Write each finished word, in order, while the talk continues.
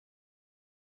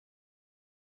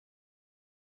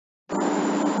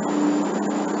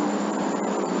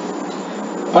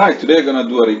Alright, today I'm gonna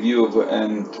do a review of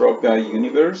Entropia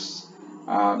Universe.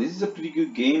 This is a pretty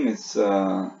good game. It's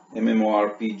a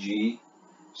MMORPG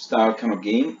style kind of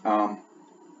game.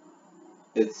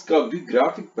 It's got good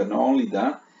graphic, but not only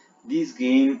that, this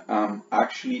game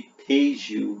actually pays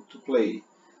you to play.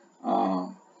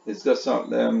 It's got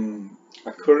some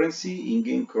a currency,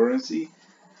 in-game currency,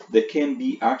 that can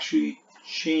be actually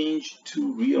changed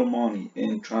to real money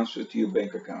and transferred to your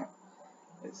bank account.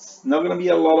 It's not gonna be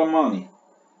a lot of money,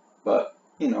 but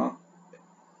you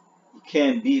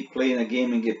can't be playing a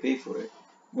game and get paid for it.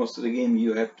 Most of the game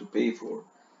you have to pay for.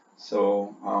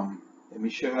 So let me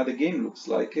show you how the game looks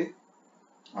like it.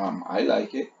 I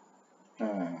like it.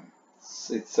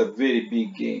 It's a very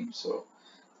big game, so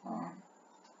um,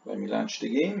 let me launch the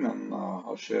game and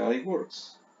I'll show you how it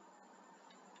works.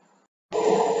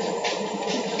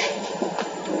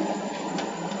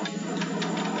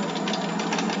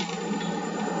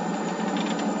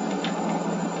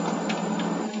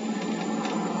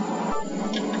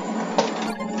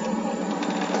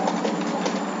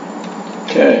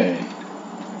 Okay,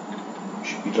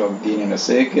 should be logged in a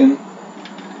second.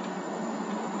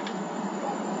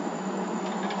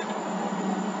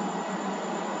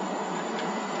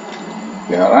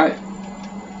 Yeah, alright.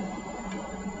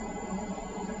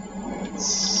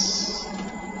 Let's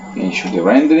finish with the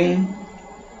rendering.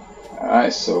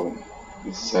 Alright, so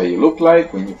this is how you look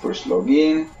like when you first log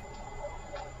in.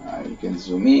 You can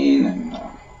zoom in and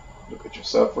look at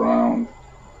yourself around.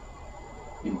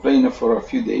 Been playing it for a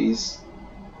few days.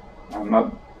 I'm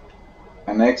not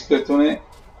an expert on it,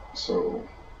 so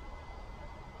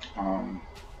I'm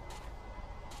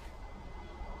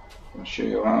gonna show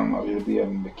you around a little bit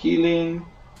on the killing.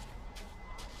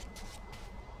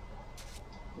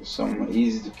 There's some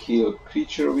easy to kill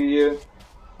creature over here.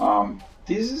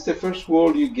 This is the first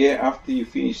world you get after you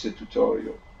finish the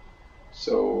tutorial.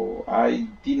 So I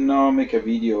did not make a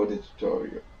video of the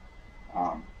tutorial.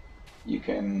 You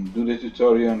can do the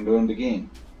tutorial and learn the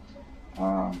game.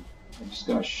 I'm just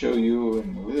gonna show you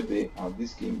in a little bit how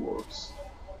this game works.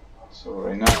 So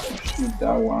right now I can shoot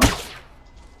that one.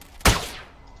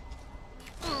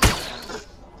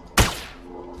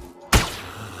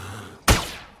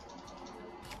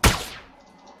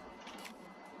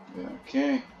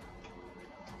 Okay.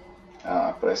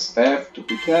 Press F to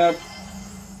pick up,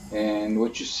 and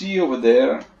what you see over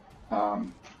there,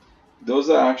 those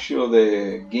are actually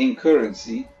the game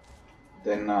currency.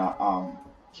 Then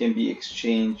can be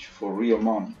exchanged for real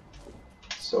money.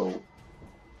 So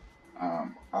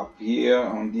up here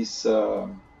on this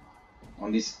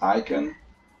icon,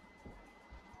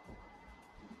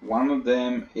 one of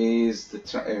them is the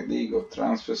there you go,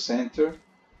 transfer center.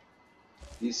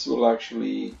 This will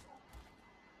actually,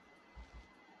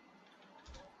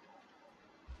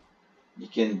 you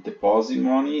can deposit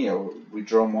money or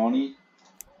withdraw money,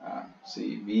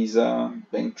 say Visa,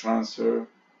 bank transfer,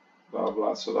 blah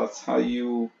blah. So that's how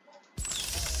you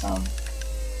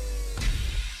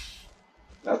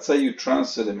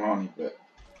transfer the money. But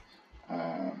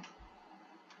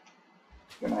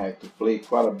gonna have to play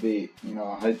quite a bit.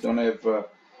 I don't have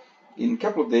in a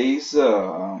couple of days.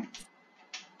 Let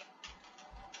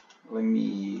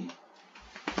me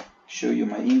show you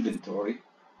my inventory.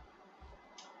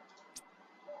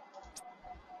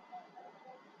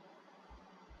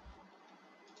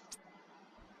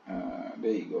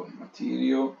 There you go,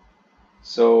 material.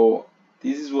 So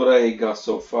this is what I got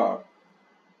so far.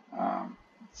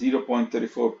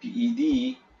 0.34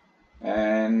 PED,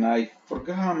 and I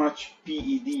forgot how much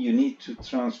PED you need to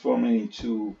transform it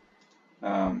into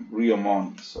real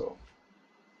money. So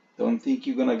don't think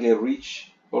you're gonna get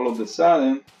rich all of a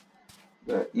sudden,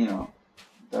 but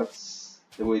that's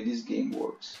the way this game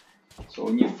works. So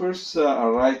when you first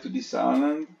arrive to this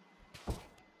island,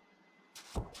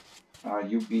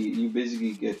 you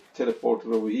basically get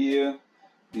teleported over here.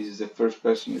 This is the first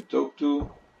person you talk to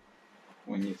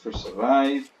when you first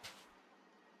arrive.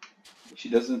 If she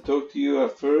doesn't talk to you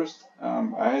at first,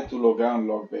 I had to log out and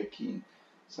log back in.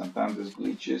 Sometimes there's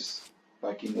glitches,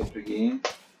 like in every game.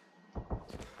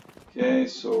 Okay,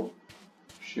 so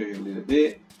show you a little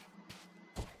bit.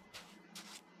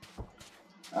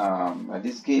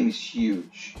 This game is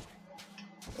huge.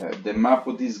 The map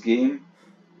of this game,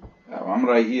 I'm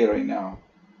right here right now.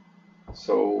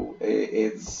 So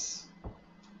this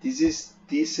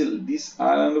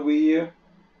island over here.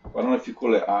 I don't know if you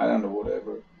call it island or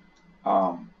whatever.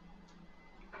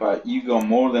 But you go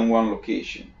more than one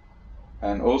location,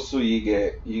 and also you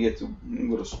get to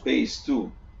go to space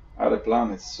too, other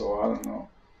planets. So I don't know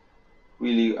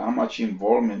really how much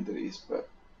involvement there is, but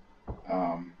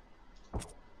and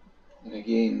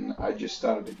again, I just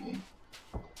started the game,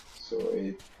 So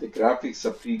the graphics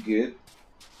are pretty good.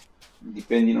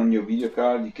 Depending on your video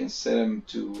card, you can set them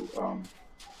to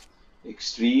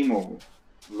extreme or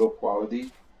low quality.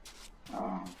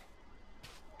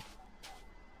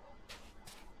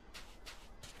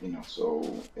 You know,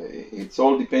 so it's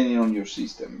all depending on your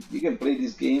system. You can play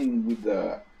this game with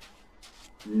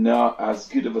not as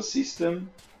good of a system.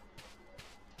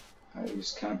 I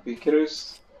use Camp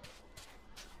Pickers.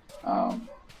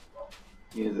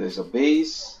 Here there's a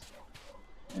base,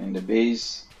 and in the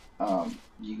base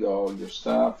you got all your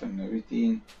stuff and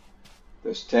everything.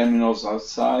 There's terminals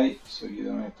outside, so you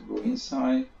don't have to go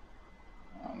inside.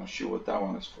 I'm not sure what that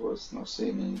one is for, it's not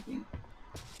saying anything.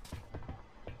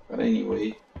 But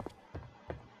anyway,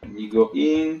 when you go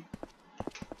in,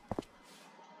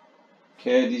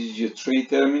 okay, this is your trade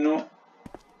terminal.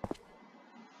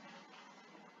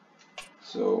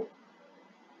 So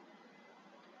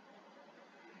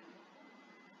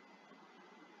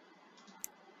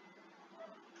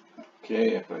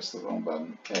okay, I pressed the wrong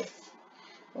button, F.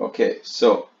 Okay,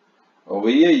 so over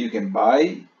here you can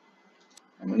buy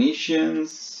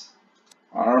ammunitions,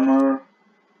 armor,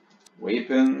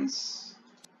 weapons,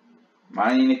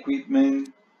 mining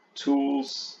equipment,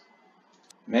 tools,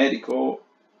 medical,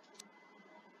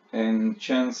 and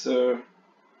chancer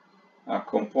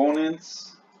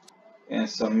components, and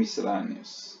some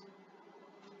miscellaneous.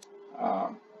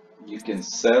 You can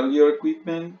sell your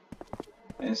equipment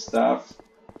and stuff.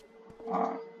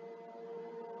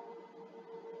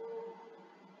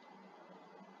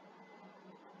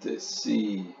 Let's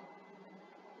see.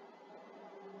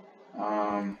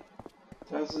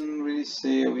 Doesn't really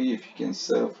say over here if you can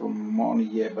sell for money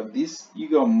yet, but this, you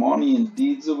got money and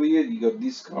deeds over here. You got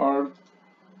this card,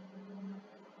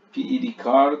 PED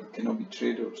card, cannot be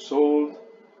traded or sold.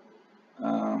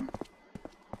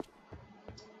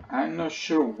 I'm not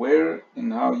sure where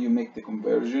and how you make the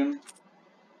conversion,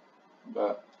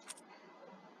 but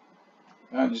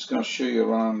I'm just gonna show you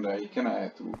around. You kind of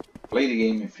have to play the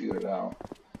game and figure it out.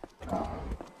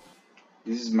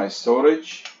 This is my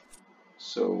storage.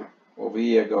 So over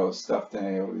here I got stuff that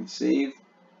I already saved.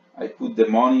 I put the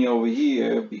money over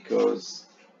here because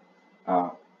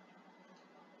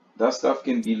that stuff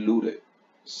can be looted.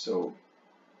 So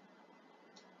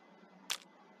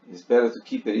it's better to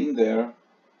keep it in there.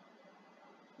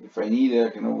 If I need it, I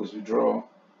can always withdraw.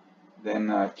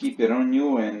 Then keep it on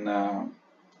you, and on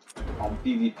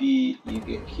PvP you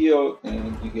get killed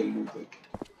and you get looted.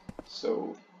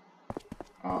 So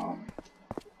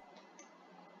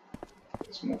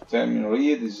let's move terminal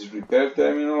here. This is repair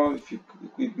terminal. If your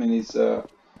equipment is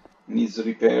needs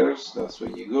repairs, that's where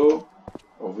you go.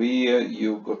 Over here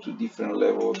you go to different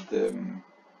levels.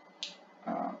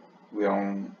 We are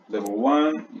on level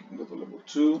 1. You can go to level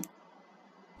 2.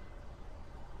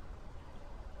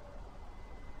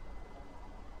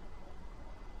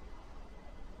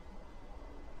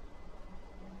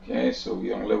 Okay, so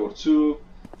we're on level 2.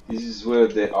 This is where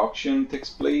the auction takes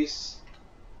place.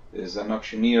 There's an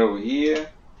auctioneer over here.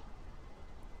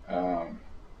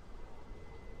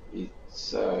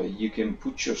 You can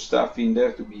put your stuff in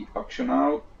there to be auctioned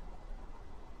out.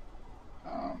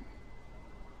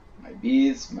 My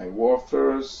beads, my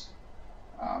warfers.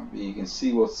 You can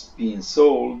see what's being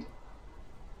sold.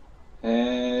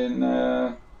 And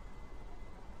I'm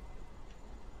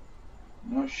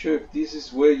not sure if this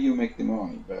is where you make the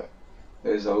money, but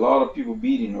there's a lot of people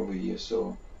bidding over here,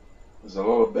 so there's a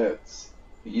lot of bets.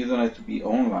 You don't have to be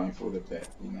online for the bet,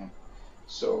 you know.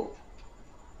 So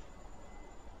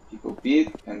people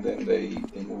bid and then they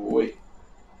move away.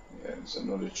 There's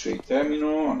another trade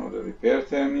terminal, another repair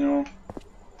terminal,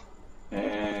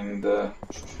 and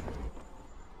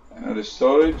another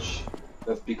storage.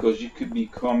 That's because you could be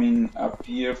coming up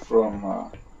here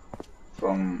from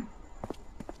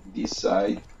this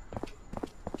side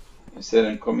instead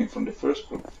of coming from the first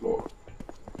floor.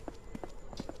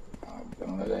 Got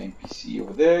another NPC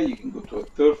over there. You can go to a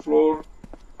third floor.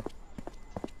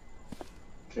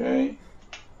 Okay,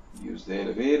 use the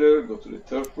elevator, go to the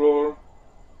third floor,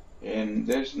 and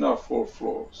there's now 4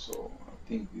 floors, so I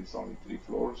think there's only 3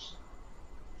 floors.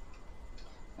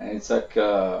 And it's like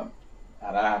an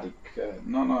attic,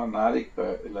 not an attic,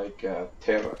 but like a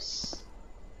terrace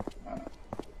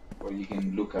where you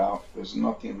can look out. There's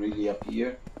nothing really up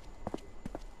here.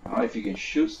 I don't know if you can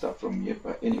shoot stuff from here,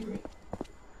 but anyway.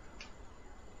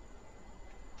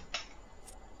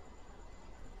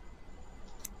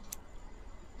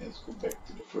 Let's go back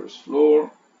to the first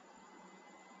floor.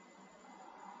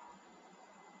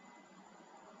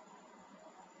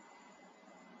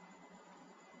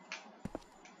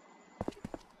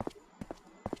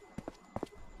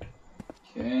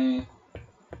 Okay.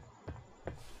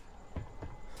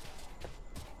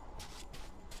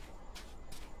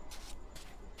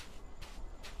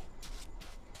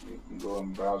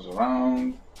 browse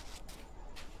around.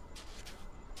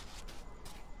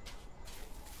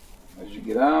 As you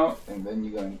get out, and then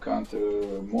you're gonna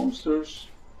encounter monsters,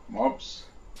 mobs,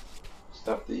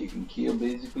 stuff that you can kill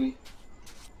basically.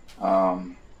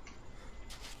 Around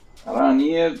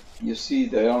here, you see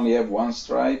they only have one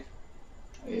stripe.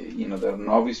 You know, they're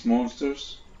novice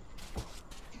monsters.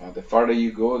 The farther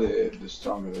you go, the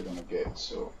stronger they're gonna get.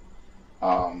 So,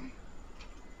 let me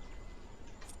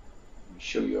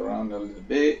show you around a little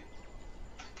bit.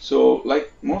 So,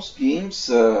 like most games,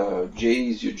 J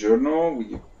is your journal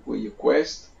with your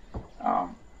quest.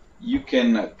 You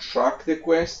can track the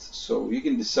quest, so you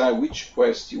can decide which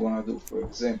quest you want to do. For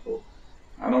example,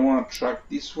 I don't want to track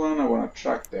this one, I want to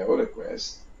track the other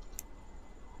quest.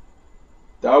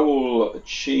 That will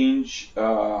change,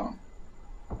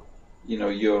 you know,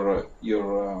 your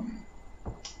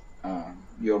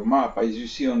map, as you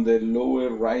see on the lower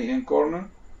right hand corner.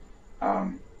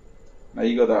 Now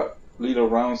you got that little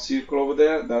round circle over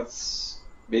there. That's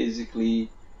basically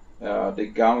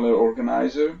the gauntlet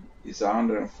organizer. Is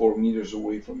 104 meters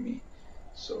away from me.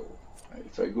 So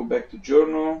if I go back to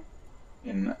journal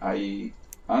and I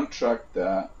untrack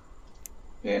that,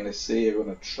 and I say I'm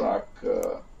gonna track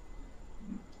the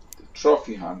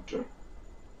trophy hunter.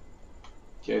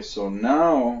 Okay, so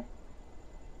now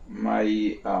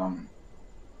my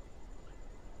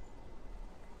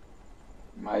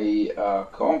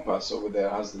compass over there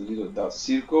has the little that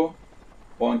circle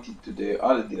pointing to the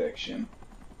other direction.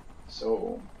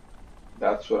 So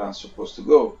that's where I'm supposed to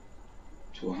go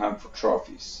to hunt for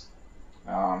trophies.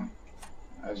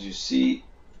 As you see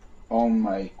on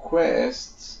my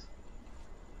quests,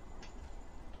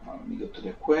 let me go to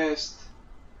the quest.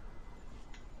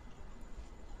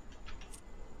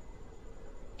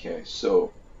 Okay,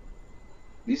 so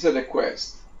these are the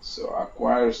quests. So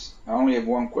acquires, I only have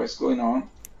one quest going on.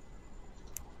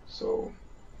 So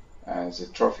as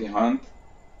a trophy hunt,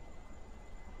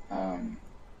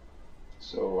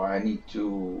 so I need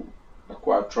to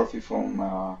acquire trophy from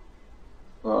a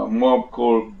mob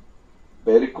called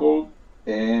Bericle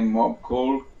and mob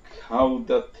called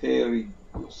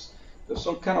Caudaterigus. There's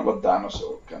some kind of a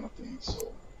dinosaur kind of thing.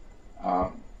 So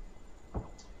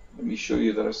let me show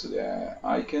you the rest of the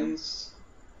icons.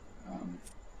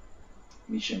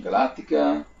 Mission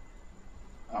Galactica.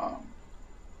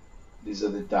 These are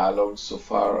the dialogues so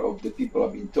far of the people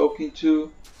I've been talking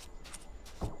to.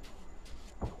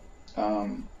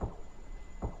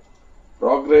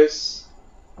 Progress.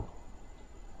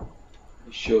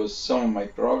 It shows some of my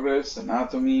progress,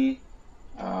 anatomy,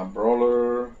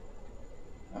 brawler,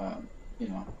 you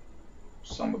know,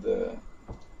 some of the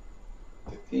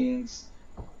things.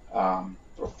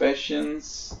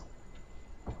 Professions.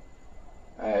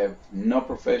 I have no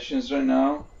professions right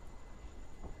now.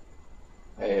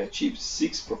 I achieved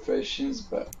 6 professions,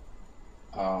 but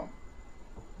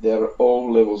they're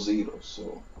all level 0.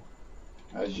 So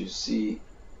as you see,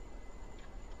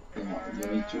 you know, you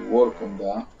need to work on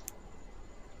that.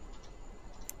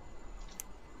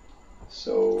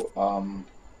 So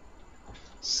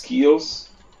skills.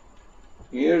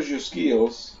 Here's your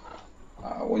skills.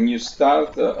 When you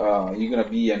start, you're gonna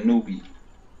be a newbie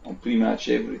on pretty much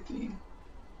everything.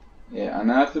 Yeah,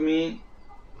 anatomy.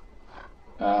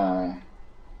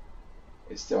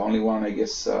 It's the only one, I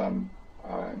guess. I'm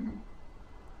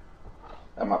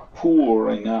a poor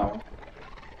right now.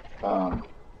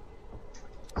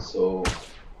 So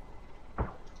I'm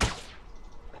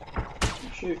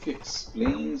sure if it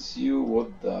explains you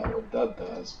what that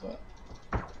does, but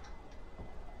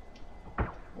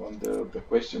wonder what the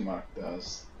question mark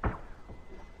does.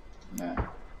 Nah.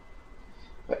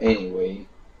 But anyway,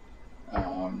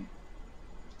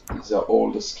 these are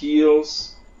all the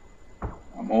skills.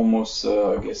 I'm almost,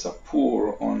 I guess, a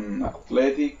poor on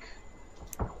athletic.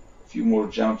 A few more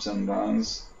jumps and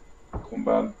runs.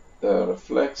 Combat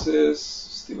reflexes.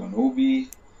 Still a newbie.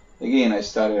 Again, I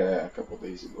started a couple of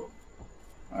days ago.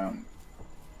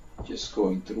 Just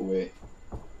going through it.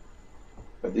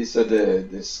 But these are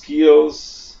the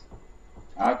skills.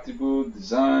 Attribute,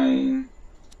 design,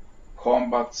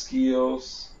 combat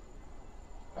skills.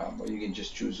 But you can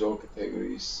just choose all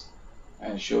categories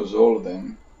and it shows all of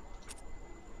them.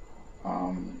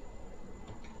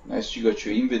 Next you got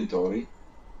your inventory.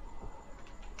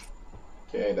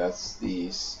 Okay, that's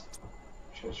this.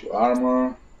 Shows your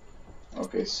armor.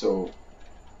 Okay, so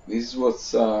this is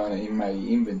what's in my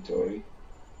inventory.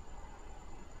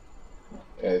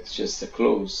 It's just the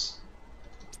clothes.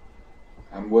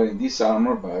 I'm wearing this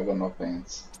armor, but I got no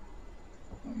pants.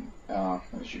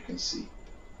 As you can see,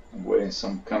 I'm wearing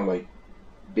some kind of like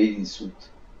bathing suit.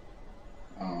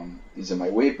 These are my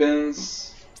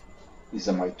weapons. These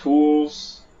are my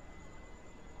tools.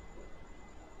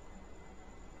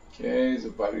 Okay, the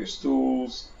various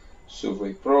tools.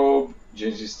 Survey probe,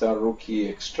 Genesis Star Rookie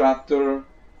Extractor.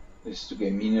 This is to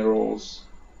get minerals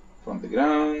from the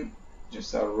ground. Genesis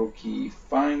Star Rookie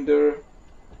Finder.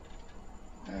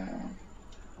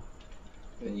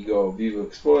 Then you go Vivo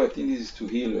Explorer. I think this is to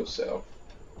heal yourself.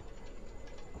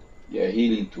 Yeah,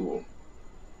 healing tool.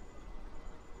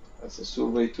 That's a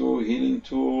survey tool, healing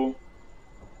tool.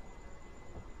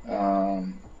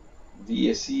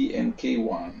 VSE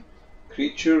MK1.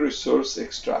 Creature Resource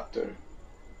Extractor.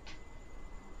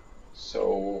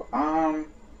 So, I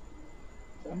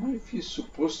don't know if you're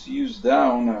supposed to use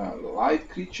that on a live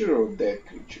creature or dead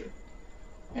creature.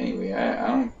 Anyway, I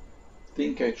don't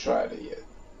think I tried it yet.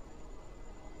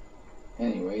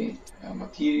 Anyway,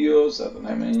 materials, I don't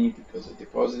have any because I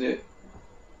deposited.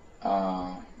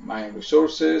 Mine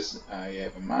resources, I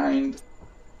have a mind.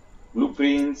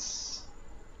 Blueprints.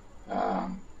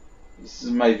 This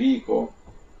is my vehicle.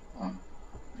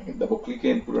 I can double click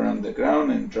it and put it on the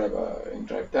ground and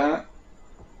drive that.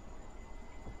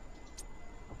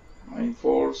 Mind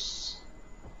force.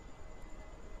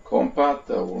 Compact,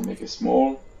 I will make it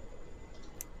small.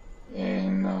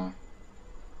 And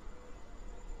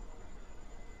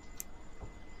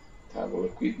toggle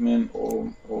equipment,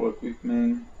 all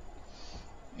equipment.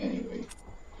 Anyway,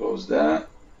 close that.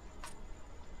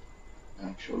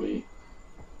 Actually,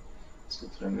 let's go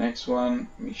to the next one.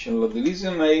 Mission log. The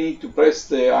reason I need to press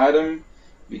the item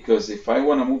because if I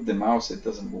want to move the mouse, it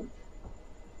doesn't move.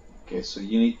 Okay, so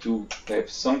you need to have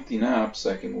something up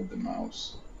so I can move the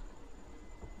mouse.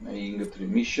 Now you can go to the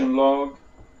mission log.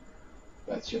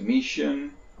 That's your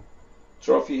mission.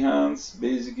 Trophy hunts.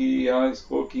 Basically, Alex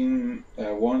Colkin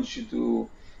wants you to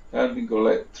help me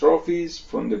collect trophies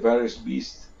from the various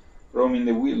beasts roaming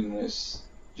the wilderness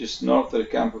just north of the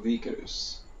camp of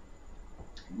Icarus.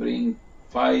 Bring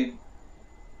 5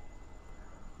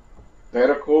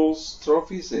 Pericles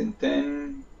trophies and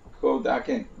 10 code. I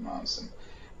can't pronounce them.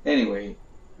 Anyway,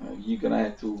 you're gonna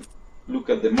have to look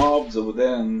at the mobs over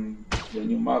there, and when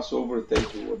you mouse over, it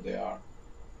tells you what they are.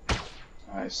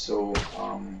 Alright, so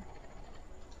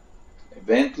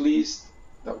event list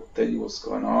that will tell you what's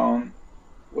going on,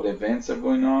 what events are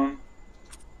going on.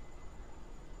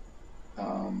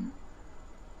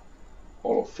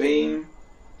 Hall of Fame.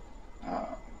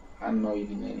 I'm not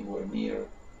even anywhere near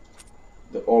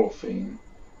the Hall of Fame.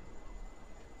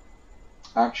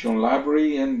 Action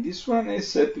library, and this one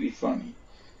is pretty funny.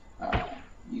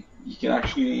 You can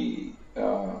actually,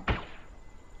 if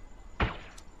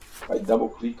I double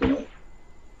click on it,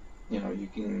 you know, you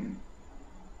can.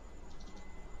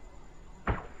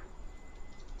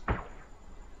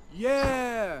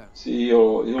 Yeah. See,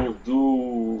 it'll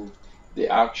do the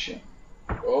action.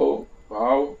 Oh,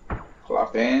 wow,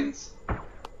 clap hands.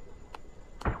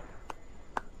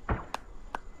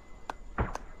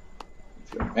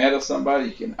 If you're mad at somebody,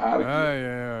 you can argue.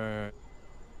 Yeah.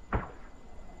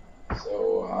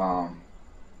 So,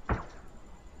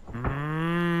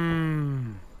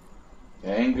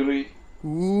 angry.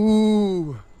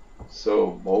 Ooh.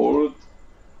 So bored.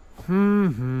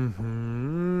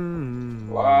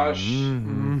 Flash.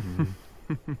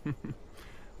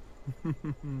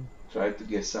 Try to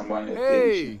get someone attention.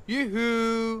 Hey,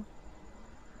 yoo-hoo.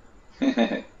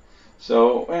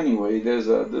 So anyway, there's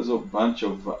a bunch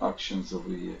of actions over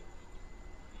here.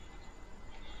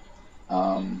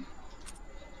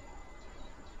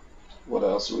 What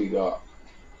else we got?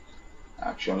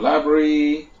 Action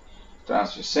library,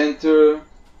 transfer center,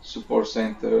 support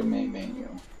center, main menu.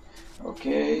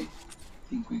 Okay, I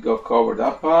think we got covered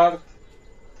that part.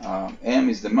 M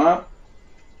is the map.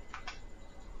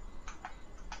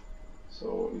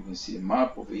 So you can see the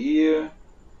map over here.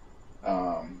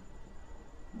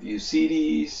 View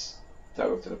cities,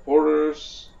 toggle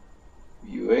teleporters,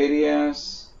 view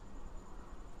areas,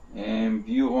 and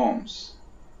view homes.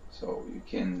 So you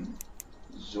can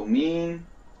zoom in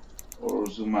or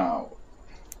zoom out.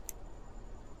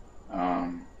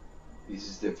 This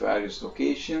is the various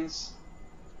locations.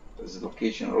 There's a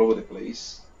location all over the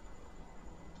place.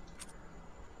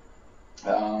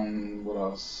 What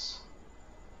else?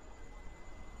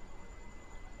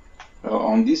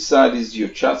 On this side is your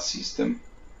chat system.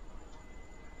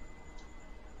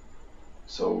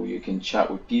 So you can chat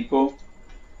with people.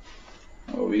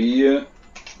 Over here,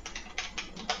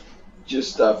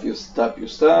 just tap your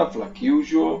stuff like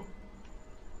usual.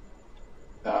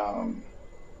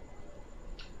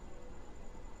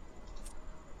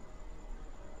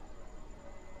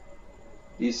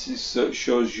 This is,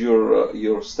 shows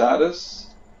your status.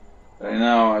 Right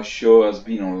now I show as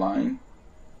being online,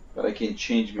 but I can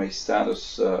change my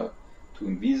status to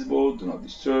invisible, do not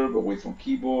disturb, away from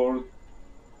keyboard.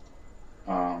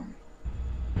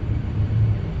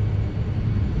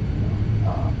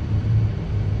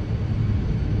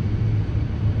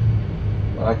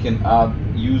 But I can add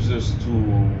users to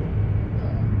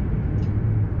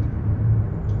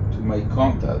my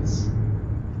contacts.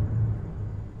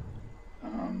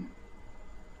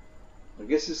 I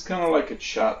guess it's kind of like a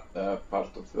chat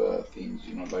part of things,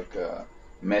 you know, like a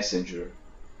messenger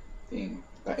thing.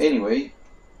 But anyway,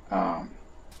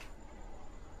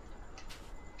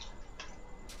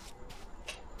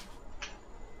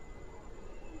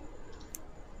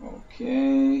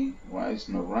 okay, why is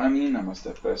not running? I must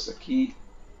have pressed a key.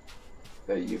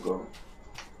 There you go.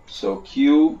 So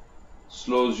Q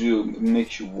slows you,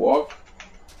 makes you walk.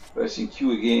 Pressing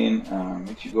Q again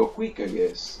makes you go quick, I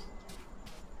guess.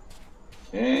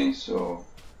 Okay, so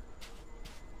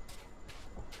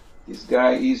this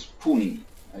guy is Puni,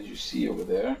 as you see over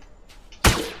there.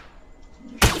 So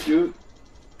shoot.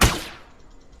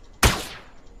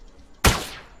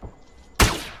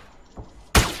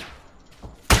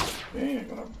 Okay, I'm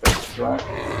gonna backtrack.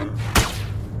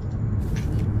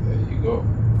 There you go.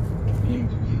 Him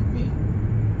to hit me.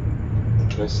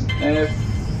 Pressing F.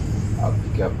 I'll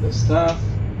pick up the stuff.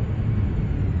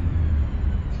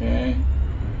 Okay.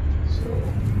 So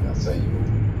that's how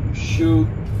you shoot.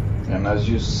 And as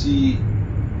you see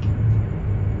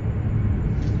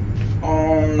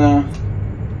on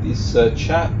this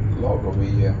chat log over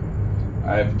here,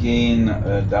 I've gained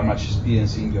that much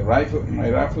experience in your rifle,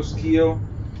 my rifle skill.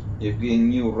 You've gained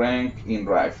new rank in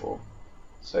rifle.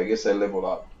 So I guess I level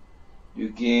up. You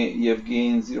have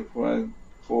gained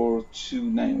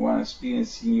 0.4291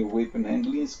 experience in your weapon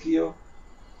handling skill.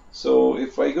 So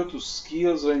if I go to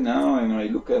skills right now and I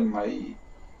look at my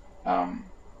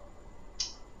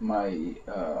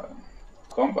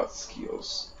combat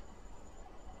skills,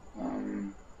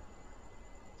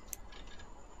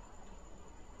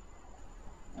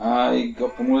 I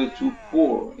got promoted to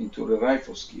 4 into the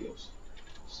rifle skills.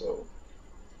 So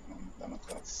I don't know if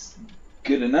that's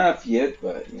good enough yet,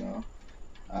 but you know,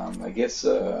 I guess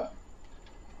you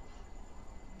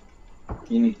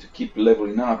need to keep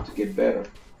leveling up to get better.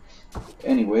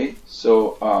 Anyway,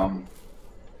 so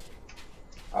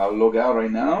I'll log out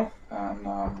right now, and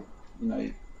you know,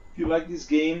 if you like this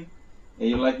game and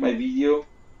you like my video,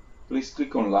 please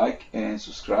click on like and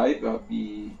subscribe. I'll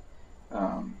be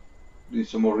doing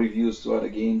some more reviews to other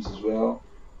games as well.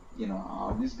 You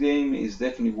know, this game is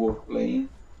definitely worth playing.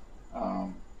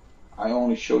 I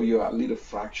only show you a little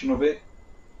fraction of it,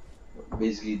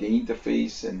 basically the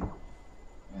interface and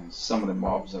some of the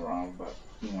mobs around, but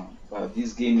you know, but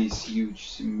this game is huge,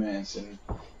 it's immense, and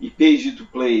it pays you to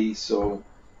play. So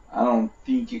I don't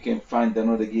think you can find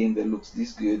another game that looks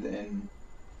this good and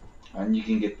you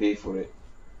can get paid for it.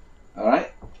 All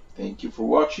right, thank you for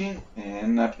watching,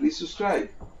 and please subscribe.